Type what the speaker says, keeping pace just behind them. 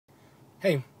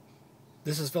Hey,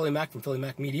 this is Philly Mac from Philly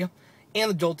Mac Media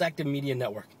and the Jolt Active Media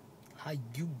Network. How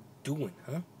you doing,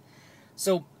 huh?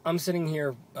 So, I'm sitting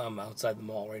here outside the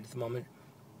mall right at the moment,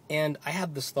 and I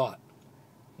had this thought.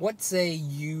 What say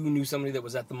you knew somebody that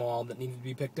was at the mall that needed to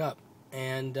be picked up?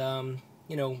 And,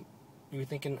 you were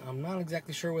thinking, I'm not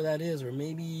exactly sure where that is, or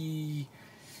maybe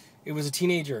it was a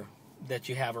teenager that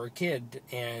you have, or a kid,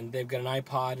 and they've got an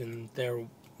iPod and they're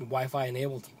Wi-Fi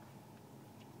enabled,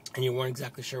 and you weren't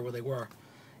exactly sure where they were.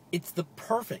 It's the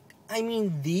perfect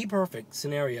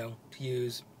scenario to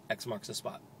use X marks the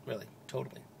spot. Really,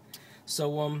 totally.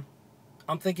 So,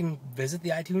 I'm thinking visit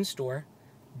the iTunes store,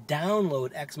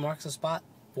 download X marks the spot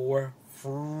for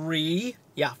free.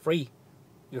 Yeah, free.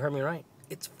 You heard me right.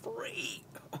 It's free.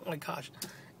 Oh my gosh.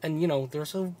 And, there are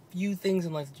so few things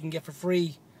in life that you can get for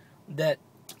free that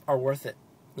are worth it,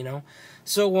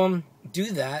 So,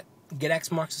 do that. Get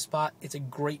X marks the spot. It's a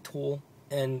great tool.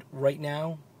 And right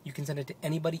now, you can send it to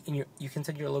anybody you can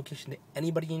send your location to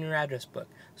anybody in your address book.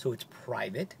 So it's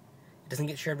private. It doesn't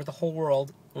get shared with the whole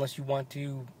world unless you want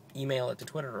to email it to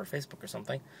Twitter or Facebook or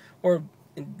something. Or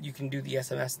you can do the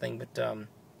SMS thing, but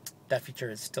that feature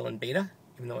is still in beta,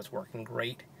 even though it's working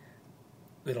great.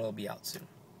 It'll be out soon.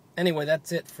 Anyway,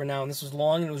 that's it for now. And this was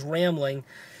long and it was rambling.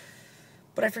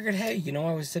 But I figured, hey,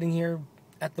 I was sitting here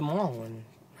at the mall and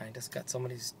I just got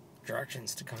somebody's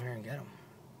directions to come here and get them.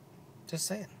 Just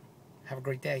saying. Have a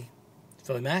great day.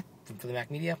 Philly Mac from Philly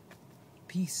Mac Media.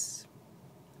 Peace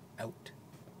out.